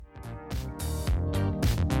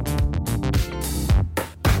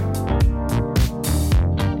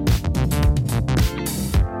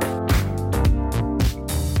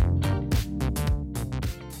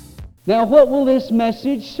Now, what will this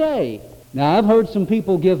message say? Now, I've heard some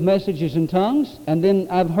people give messages in tongues, and then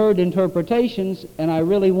I've heard interpretations, and I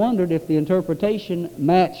really wondered if the interpretation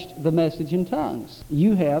matched the message in tongues.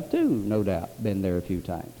 You have too, no doubt, been there a few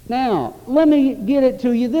times. Now, let me get it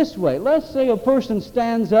to you this way. Let's say a person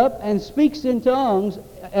stands up and speaks in tongues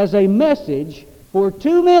as a message for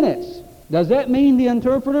 2 minutes. Does that mean the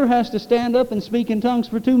interpreter has to stand up and speak in tongues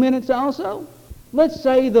for 2 minutes also? Let's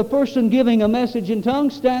say the person giving a message in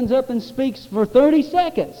tongues stands up and speaks for 30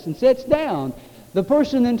 seconds and sits down. The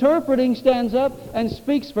person interpreting stands up and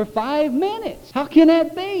speaks for 5 minutes. How can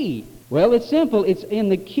that be? Well, it's simple. It's in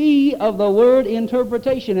the key of the word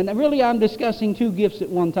interpretation. And really, I'm discussing two gifts at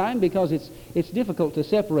one time because it's difficult to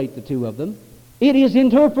separate the two of them. It is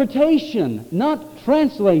interpretation, not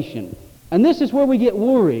translation. And this is where we get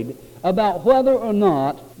worried about whether or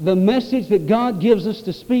not the message that God gives us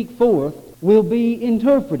to speak forth will be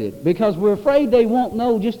interpreted, because we're afraid they won't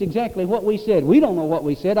know just exactly what we said. We don't know what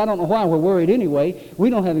we said. I don't know why we're worried anyway. We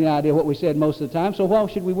don't have any idea what we said most of the time, so why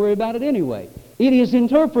should we worry about it anyway? It is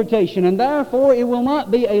interpretation, and therefore it will not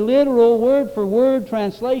be a literal word-for-word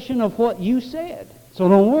translation of what you said. So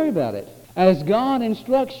don't worry about it. As God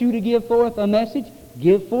instructs you to give forth a message,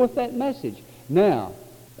 give forth that message. Now,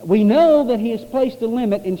 we know that He has placed a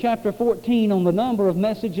limit in chapter 14 on the number of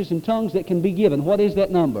messages in tongues that can be given. What is that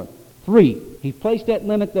number? 3. He placed that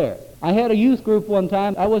limit there. I had a youth group one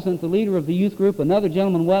time. I wasn't the leader of the youth group. Another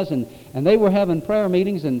gentleman was, and they were having prayer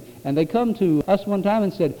meetings, and they come to us one time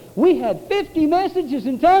and said, "We had 50 messages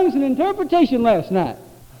in tongues and interpretation last night."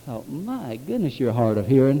 I thought, my goodness, you're hard of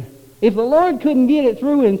hearing. If the Lord couldn't get it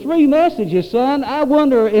through in 3 messages, son, I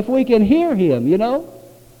wonder if we can hear Him, you know?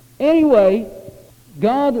 Anyway,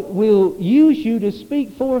 God will use you to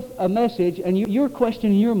speak forth a message, and your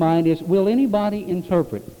question in your mind is, will anybody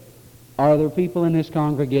interpret? Are there people in this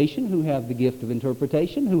congregation who have the gift of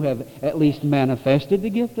interpretation, who have at least manifested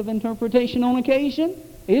the gift of interpretation on occasion?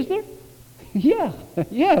 Is there? Yeah,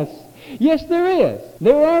 yes. Yes, there is.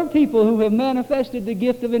 There are people who have manifested the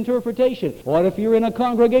gift of interpretation. What if you're in a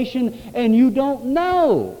congregation and you don't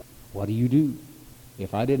know? What do you do?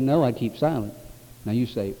 If I didn't know, I'd keep silent. Now you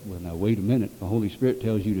say, well, now wait a minute. The Holy Spirit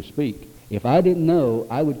tells you to speak. If I didn't know,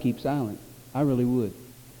 I would keep silent. I really would.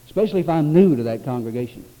 Especially if I'm new to that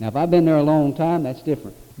congregation. Now, if I've been there a long time, that's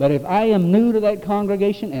different. But if I am new to that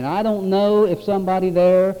congregation and I don't know if somebody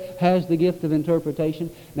there has the gift of interpretation,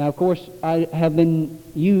 now, of course, I have been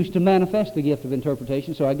used to manifest the gift of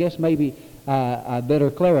interpretation, so I guess maybe I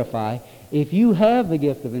better clarify. If you have the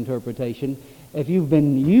gift of interpretation, if you've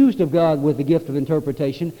been used of God with the gift of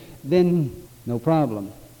interpretation, then no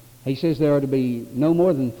problem. He says there are to be no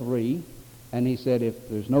more than 3. And he said, if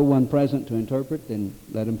there's no one present to interpret, then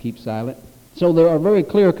let them keep silent. So there are very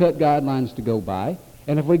clear-cut guidelines to go by.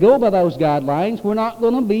 And if we go by those guidelines, we're not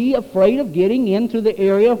going to be afraid of getting into the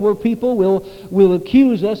area where people will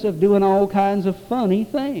accuse us of doing all kinds of funny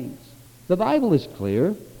things. The Bible is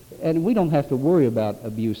clear, and we don't have to worry about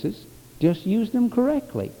abuses. Just use them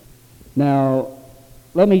correctly. Now,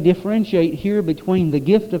 let me differentiate here between the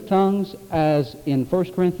gift of tongues as in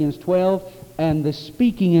 1 Corinthians 12 and the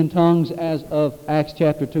speaking in tongues as of Acts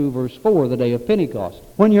chapter 2, verse 4, the day of Pentecost.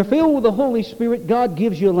 When you're filled with the Holy Spirit, God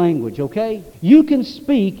gives you a language, okay? You can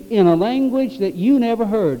speak in a language that you never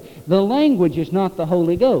heard. The language is not the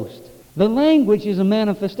Holy Ghost. The language is a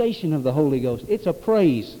manifestation of the Holy Ghost. It's a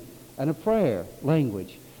praise and a prayer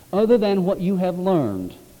language, other than what you have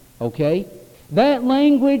learned, okay? That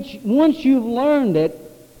language, once you've learned it,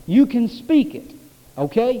 you can speak it,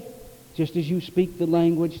 okay? Just as you speak the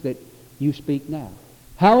language that you speak now.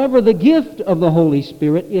 However, the gift of the Holy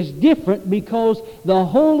Spirit is different because the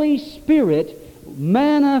Holy Spirit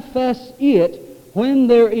manifests it when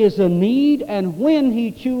there is a need and when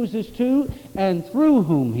He chooses to and through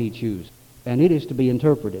whom He chooses. And it is to be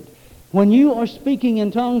interpreted. When you are speaking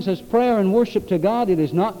in tongues as prayer and worship to God, it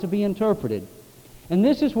is not to be interpreted. And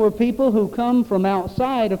this is where people who come from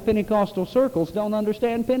outside of Pentecostal circles don't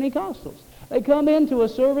understand Pentecostals. They come into a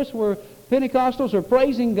service where Pentecostals are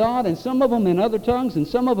praising God, and some of them in other tongues and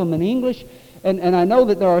some of them in English. And I know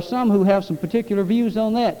that there are some who have some particular views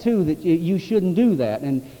on that too, that you shouldn't do that.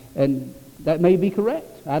 And that may be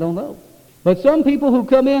correct. I don't know. But some people who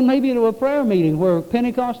come in maybe to a prayer meeting where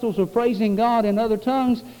Pentecostals are praising God in other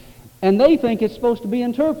tongues, and they think it's supposed to be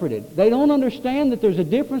interpreted. They don't understand that there's a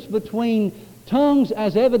difference between tongues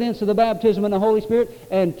as evidence of the baptism in the Holy Spirit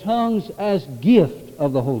and tongues as gift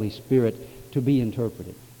of the Holy Spirit to be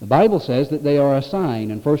interpreted. The Bible says that they are a sign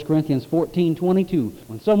in 1 Corinthians 14:22.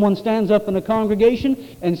 When someone stands up in a congregation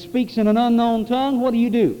and speaks in an unknown tongue, what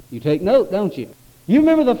do? You take note, don't you? You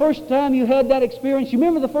remember the first time you had that experience? You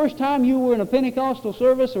remember the first time you were in a Pentecostal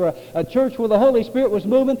service or a church where the Holy Spirit was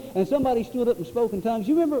moving and somebody stood up and spoke in tongues?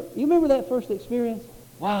 You remember that first experience?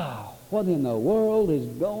 Wow, what in the world is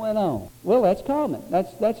going on? Well, that's common.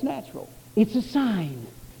 That's natural. It's a sign.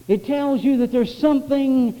 It tells you that there's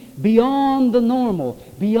something beyond the normal,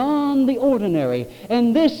 beyond the ordinary.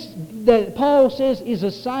 And this, that Paul says, is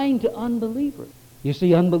a sign to unbelievers. You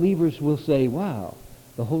see, unbelievers will say, wow,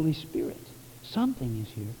 the Holy Spirit, something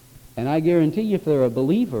is here. And I guarantee you, if they're a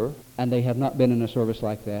believer and they have not been in a service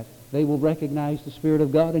like that, they will recognize the Spirit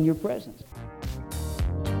of God in your presence.